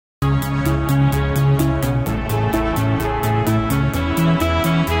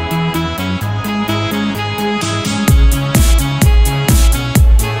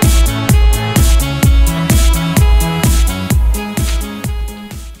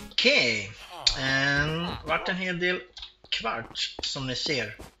Okej. Vart en hel del kvarts som ni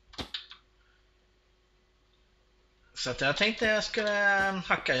ser. Så att jag tänkte jag skulle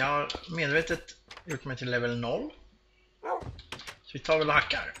hacka. Jag har medvetet gjort mig till level 0. Så vi tar väl och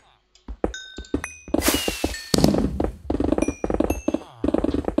hackar.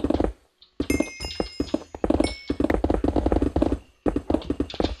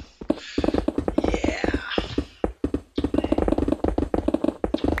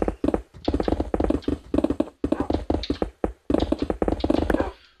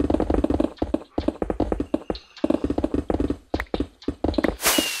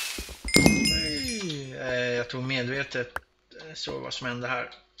 Medvetet så vad som hände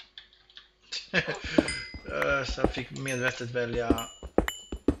här. Så jag fick medvetet välja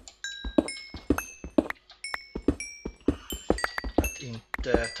att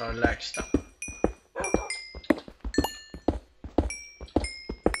inte ta det lägsta.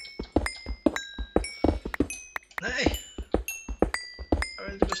 Nej! Jag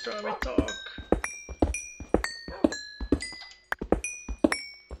vill inte förstöra mitt tak.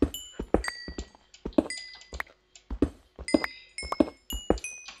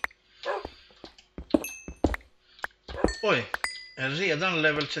 Oj, jag är redan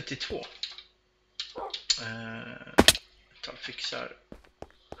level 32. Jag fixar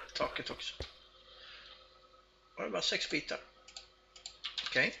taket också. Och det är bara 6 bitar.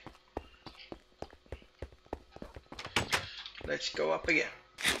 Okej. Let's go up again.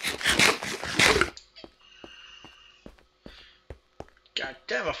 God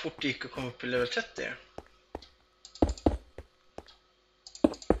damn vad fort det gick att komma upp i level 30.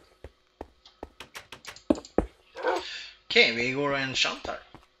 Okej, vi går och enchantar.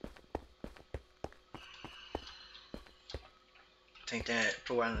 Tänkte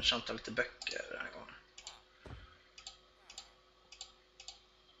prova att enchanta lite böcker den här gången.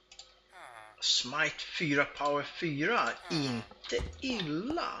 Smite 4 power 4, inte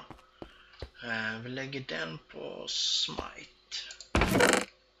illa. Vi lägger den på smite.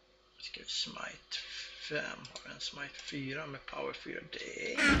 Ska vi smite 5, har en smite 4 med power 4,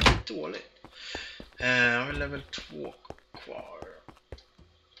 det är inte dåligt. Jag vill level 2 kvar.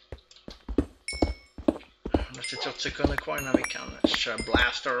 138 sekunder kvar när vi kan köra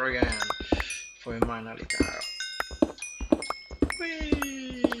blaster igen. Får vi mina lite här då.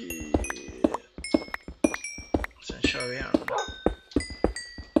 Sen kör vi igen.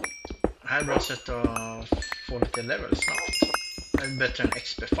 Det här är ett bra sätt att få lite level snabbt. Det är bättre än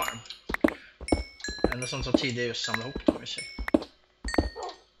XP farm. Det enda som tar tid är just att samla ihop dem i sig.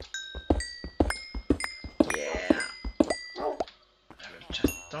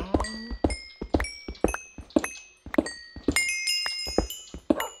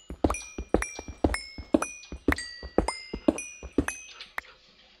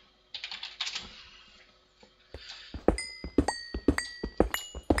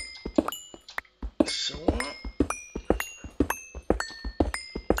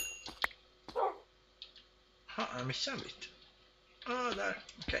 Jag missade en bit. Där.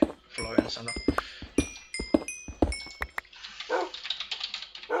 Okej, får laga en sen då.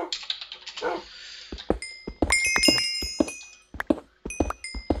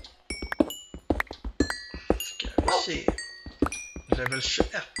 Ska vi se. Level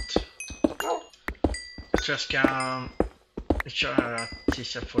 21. Jag tror jag ska köra här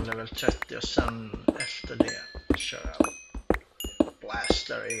tills jag får level 30 och sen efter det köra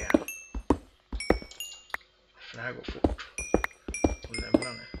blaster igen. För det här går fort. Och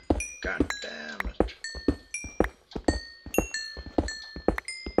levlar nu. God damn it.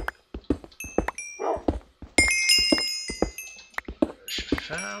 Level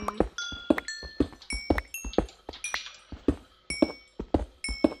 25.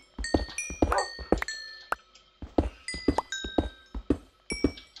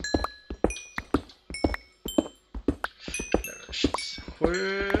 Level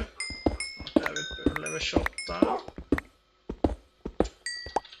 27. Level 28.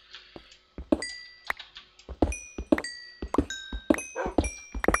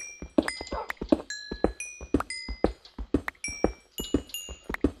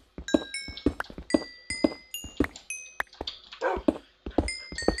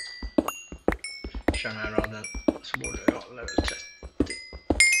 Kör den här raden så borde jag ha level 30.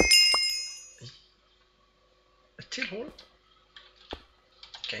 Ett till hål.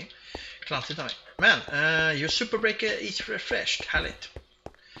 Okej. Klantigt av mig. Men, your super breaker is refreshed. Härligt.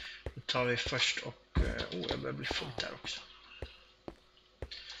 Då tar vi först och... jag börjar bli fullt här också.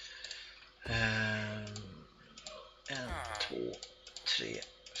 1, 2, 3,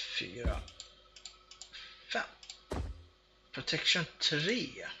 4, 5. Protection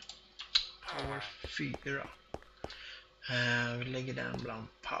 3. Power 4. Vi lägger den bland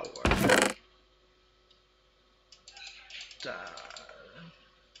power. Där.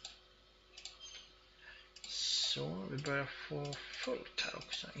 Så, vi börjar få fullt här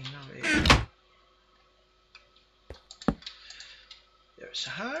också innan vi gör så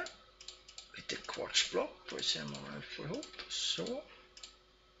här. Lite kvartsblock, får vi se om man får ihop. Så.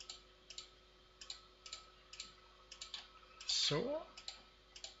 Så.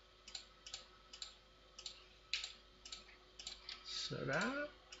 Sådär.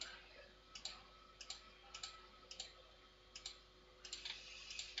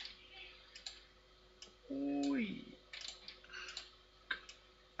 Oj.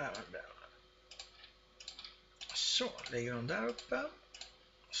 Även där. Så, lägger de där uppe.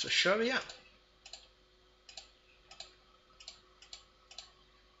 Så kör vi igen.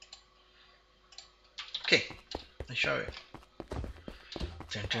 Okej, nu kör vi.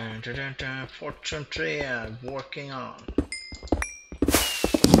 Fortune 3, working on.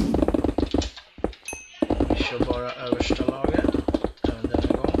 Vi kör bara översta laget. Även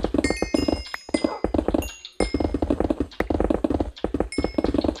denna gång.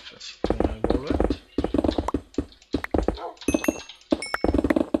 För att sitta på golvet.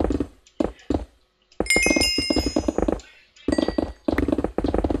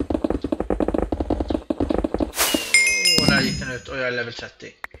 Där gick den ut och jag är level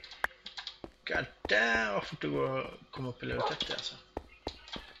 30. God damn, vad fort det går att komma upp i level 30 alltså.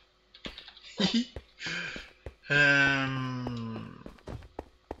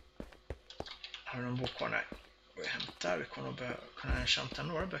 Har vi någon bok kvar? Nej. Vi hämtar, vi kommer att kunna enchanta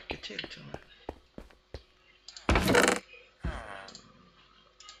några böcker till och med.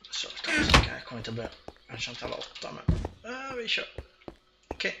 Så jag kommer inte börja enchanta alla 8, men vi kör.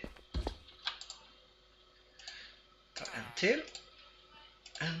 Okej. Ta en till.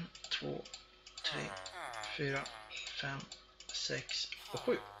 1, 2, 3, 4, 5, 6 och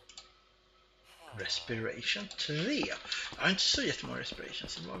 7. Respiration 3. Jag har inte så jättemånga respiration,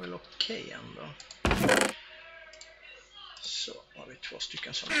 så det var väl okej ändå. Så har vi 2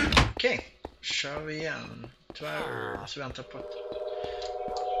 stycken sånt. Okej, kör vi igen. Tyvärr måste vi vänta på att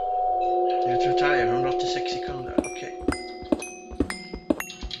det är retire, 186 sekunder. Okej.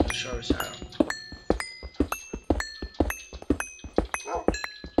 Då kör vi så här.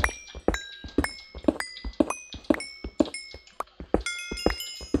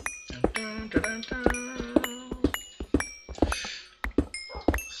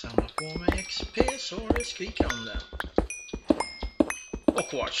 Samla på mig XP så det skriker om det. Och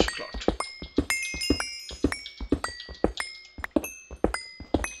Quarts såklart.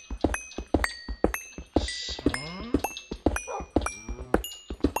 Så.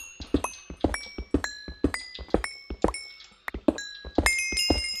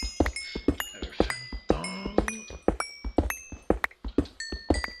 Över 15.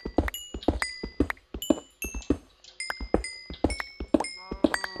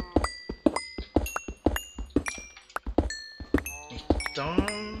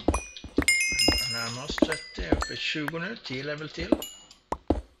 Närmare oss 30, uppe 20 nu, 10 level till.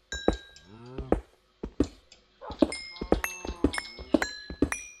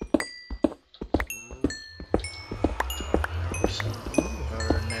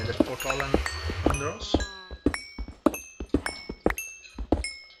 Hör nederportalen under oss.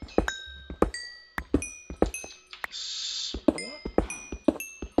 Så.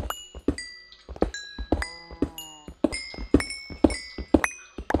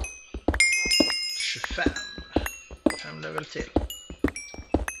 5 level till.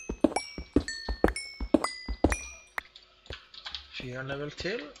 4 level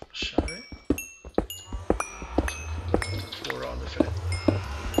till. Kör vi. 2 rader för det.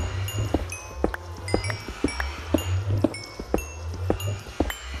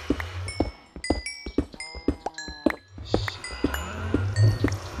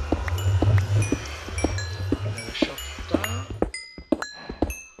 Level 28.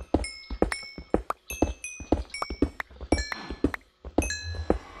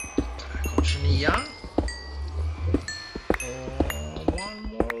 One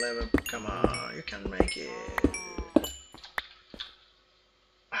more level, come on, you can make it.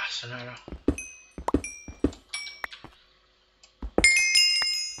 Så nära.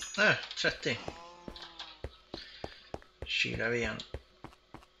 30. Kylar vi igen.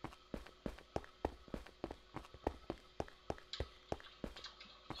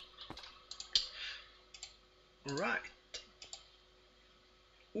 Right.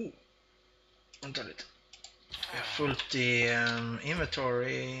 Vänta lite. Jag har fullt i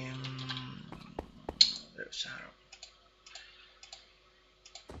inventory. Det är så här.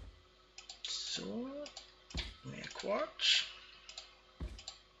 Så, mer quarts.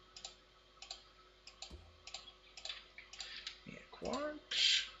 Mer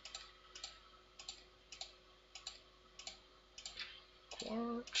quarts.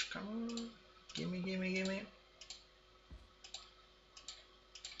 Quarts, come on. Gimme, gimme, gimme.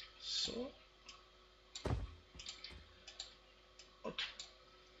 Så.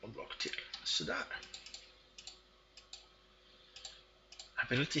 Och block till. Sådär.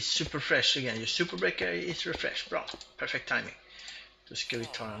 Ability super fresh again. Your super breaker is refresh. Bra. Perfect timing. Då ska vi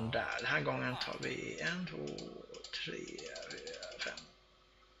ta den där. Den här gången tar vi 1, 2, 3, 4, 5.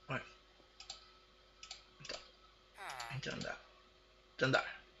 Oj. Vänta. Inte den där. Den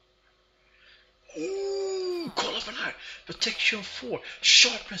där. Oh, kolla på den här. Protection 4,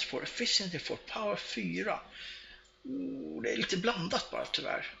 Sharpness 4, Efficiency 4, Power 4. Oh, det är lite blandat bara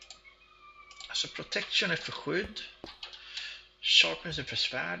tyvärr. Alltså Protection är för skydd. Sharpness är för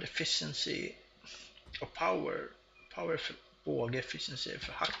svärd. Efficiency och Power för båge. Efficiency är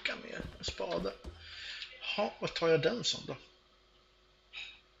för hacka med en spade. Ja, vad tar jag den som då?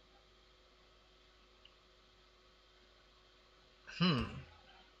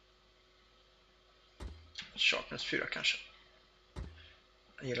 Sharpness 4 kanske.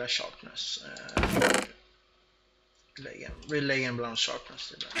 Jag gillar Sharpness. Vi lägger en bland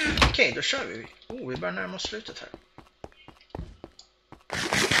Sharpness. Okej, då kör vi. Vi börjar närma oss slutet här.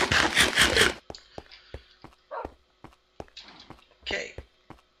 Okej.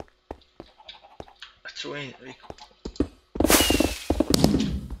 Jag tror inte vi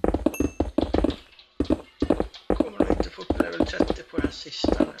kommer nog inte få upp level 30 på den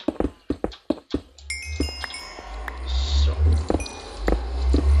sista nu. Så.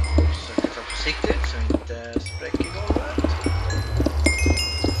 Försöker ta försiktigt så inte spräcker golvet.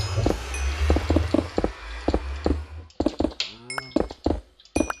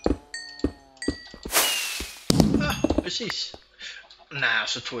 Precis. Nej,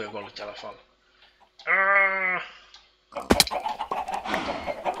 så tog jag golvet i alla fall. God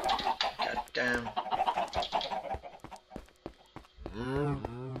damn.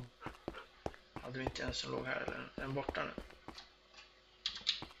 Hade vi inte en som låg här eller en borta nu?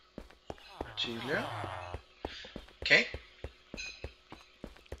 Tydligen. Okej.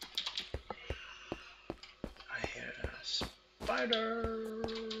 I hear a spider.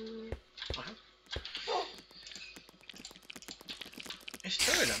 Aha. Visst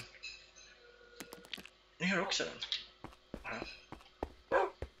hör vi den? Ni hör också den. Aha.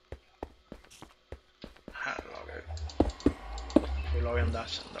 Här lagar vi. Vi lagar en där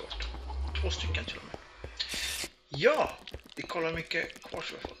sen där borta. 2 stycken till och med. Ja, vi kollar hur mycket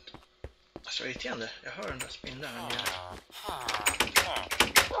kvarts vi har fått. Alltså irriterande, jag hör den där spindeln.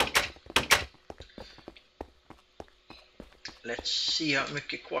 Let's see hur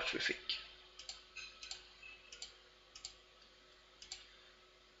mycket kvarts vi fick.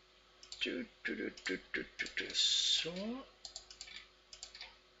 Så.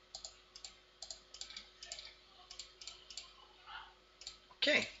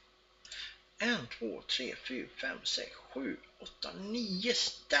 Okej. 1, 2, 3, 4, 5, 6, 7, 8, 9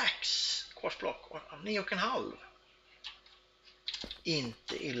 stacks kvartsblock. 9,5.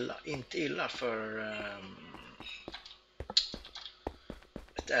 Inte illa för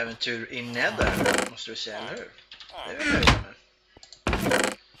ett äventyr i Nether, måste vi säga, eller hur? Det är vi nöjda med.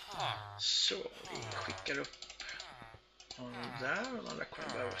 Så, vi skickar upp den där. De andra kommer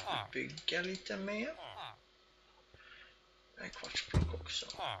behöva bygga lite mer. En kvartsblock också.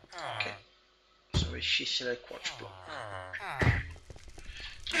 Okej. Så vi kisslar ett kvartsblock.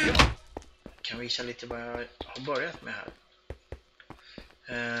 Ja. Kan visa lite vad jag har börjat med här.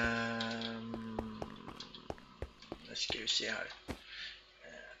 Nu ska vi se här.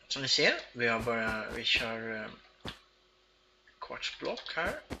 Som ni ser, vi kör kvartsblock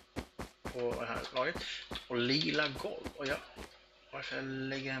här på det här laget och lila golv. Och varför jag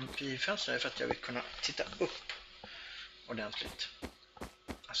lägger en pilfönster är för att jag vill kunna titta upp ordentligt.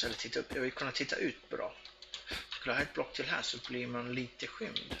 Alltså eller titta upp, jag vill kunna titta ut bra. Skulle jag ha ett block till här så blir man lite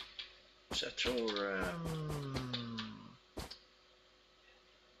skymd. Så jag tror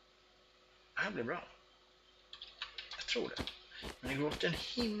det här blir bra. Jag tror det. Men det går åt en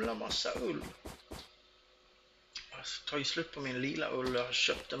himla massa ull. Jag har tagit slut på min lila ull. Jag har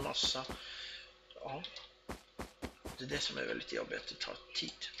köpt en massa. Ja. Det är det som är väldigt jobbigt. Det tar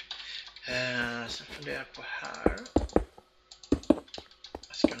tid. Sen funderar jag på här.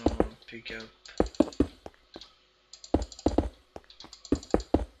 Jag ska nog bygga upp.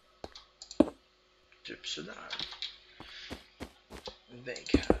 Typ sådär. En vägg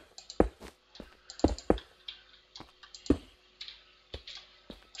här.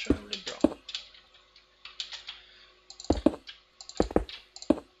 Tror det blir bra.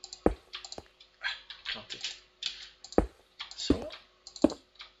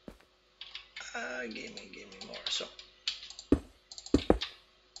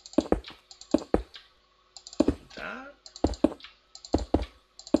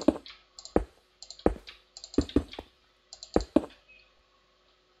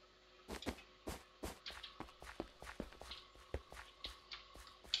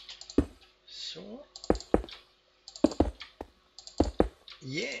 Så.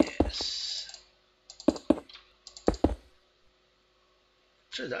 Yes.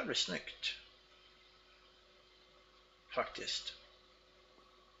 Så det där blir snyggt. Faktiskt.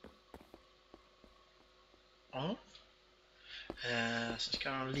 Ja. Så ska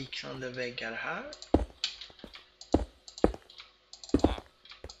jag ha liknande väggar här.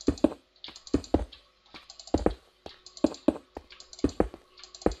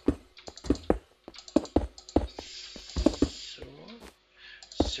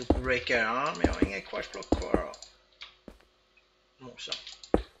 Superbreaker, ja, men jag har inga kvartsblock kvar då. Mosa.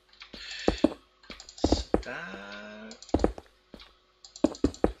 Sådär.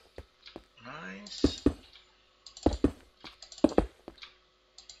 Nice.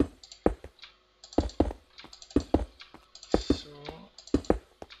 Så.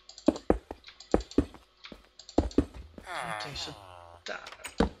 Någonting sådär.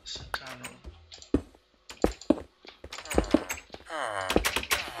 Sådär nog.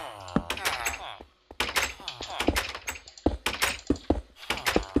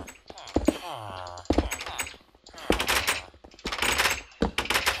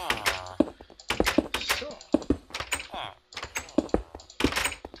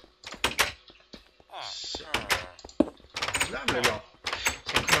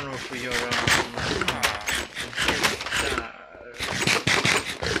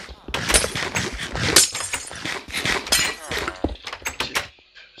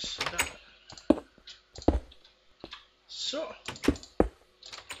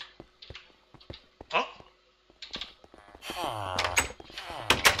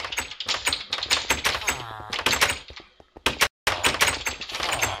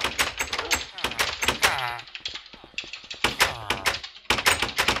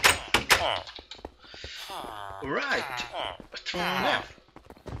 Alright, vad tror ni det?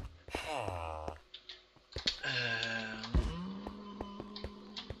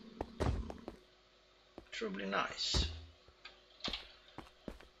 Tror det blir nice.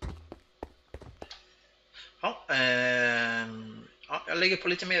 Ja, ja, jag lägger på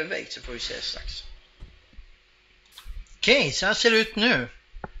lite mer vägg så får vi se strax. Okej, så här ser det ut nu.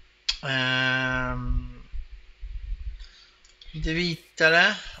 Lite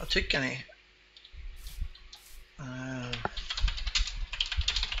vitare, vad tycker ni?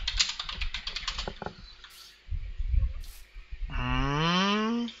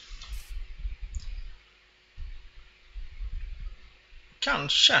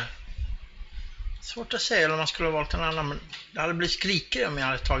 Kanske. Svårt att säga om man skulle ha valt en annan, men det hade blivit skrikigare om jag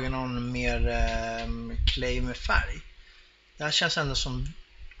hade tagit någon mer clay med färg. Det här känns ändå som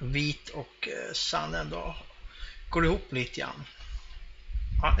vit och sand ändå går ihop lite grann.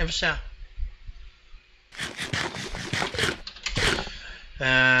 Ja, ni får se.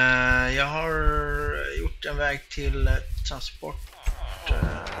 Jag har gjort en väg till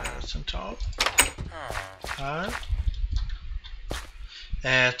transportcentral. Här.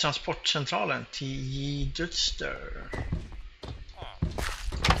 Transportcentralen till Dutster.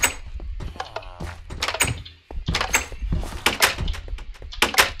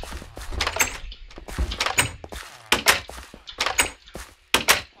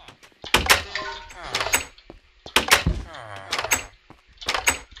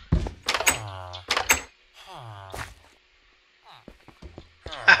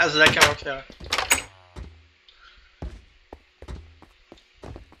 Alltså det kan man också göra.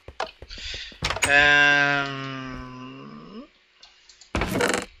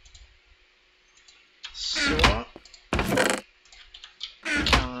 Så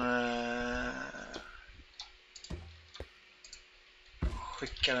kan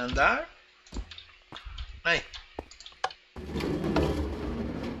skicka den där. Nej.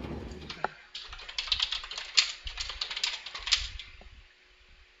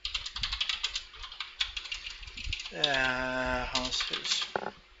 Hans hus.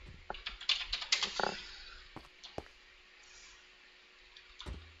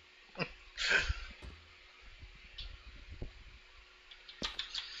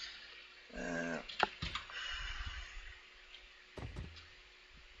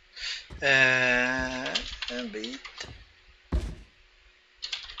 En bit.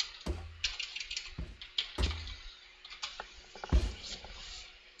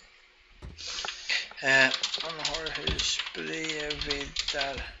 Han har hus bredvid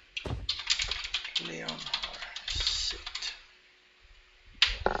där Leon har sitt.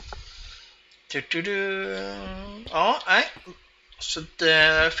 Ja, nej. Så det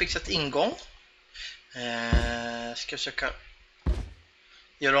har fixat ingång. Ska försöka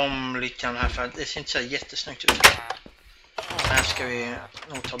göra om lite grann här för det ser inte så jättesnyggt ut. här ska vi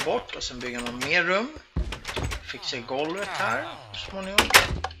nog ta bort och sen bygga något mer rum. Fixa golvet här så småningom.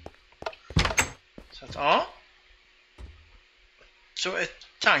 Så att ja. Så är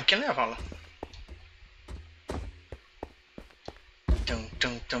tanken i alla fall.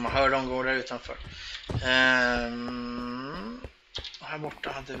 Man hör dem gå där utanför. Och här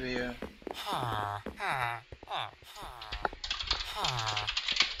borta hade vi ju...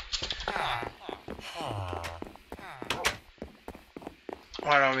 Och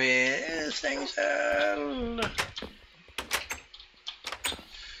här har vi stängsel.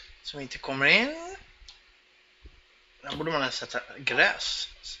 Som inte kommer in. Där borde man sätta gräs.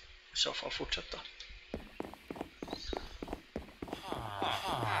 I så fall fortsätta.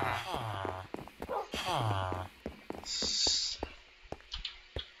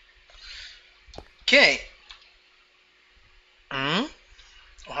 Okej.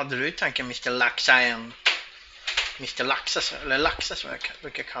 Och hade du i tanken Mr. Laxa igen? Mr. Laxa, eller Laxa som jag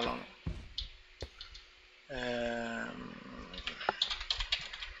brukar kalla honom.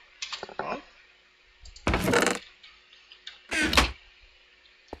 Ja.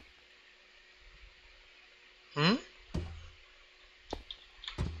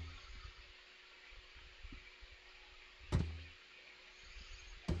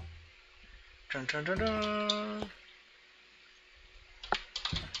 Dun, dun, dun, dun.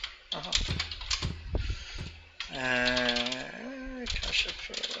 Aha. Kanske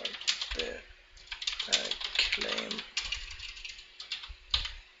för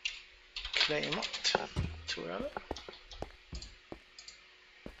claimat tror jag.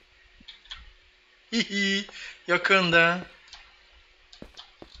 Hihi, jag kunde.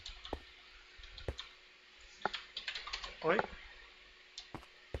 Oj.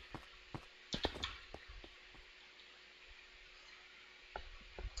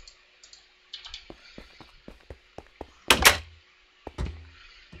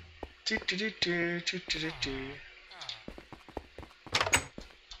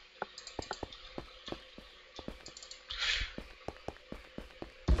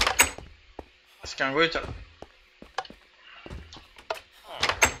 Ska han gå ut eller?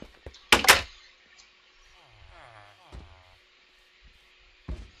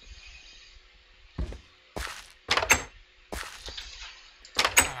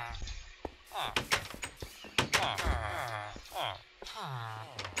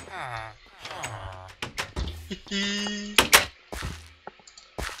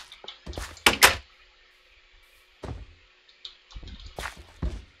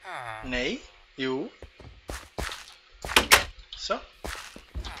 Nej, jo. Så.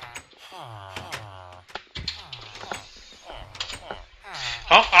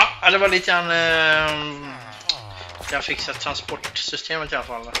 Ja, det var lite grann jag fixat transportsystemet i alla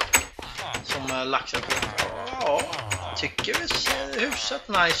fall. Som laxat på. Ja, tycker vi ser hyfsat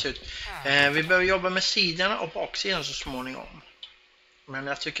nice ut. Vi behöver jobba med sidorna och baksidan så småningom. Men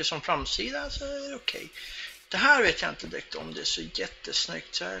jag tycker som framsida så är det okej. Det här vet jag inte direkt om det är så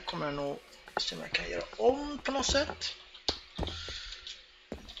jättesnyggt. Så här kommer jag nog se om jag kan göra om på något sätt.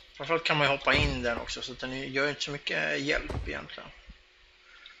 Framförallt kan man ju hoppa in där också. Så att den gör inte så mycket hjälp egentligen.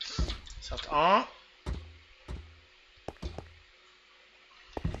 Så att ja.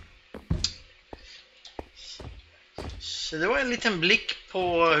 Så det var en liten blick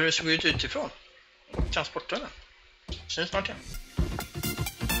på hur det såg ut utifrån. Transporterna. Syns snart igen.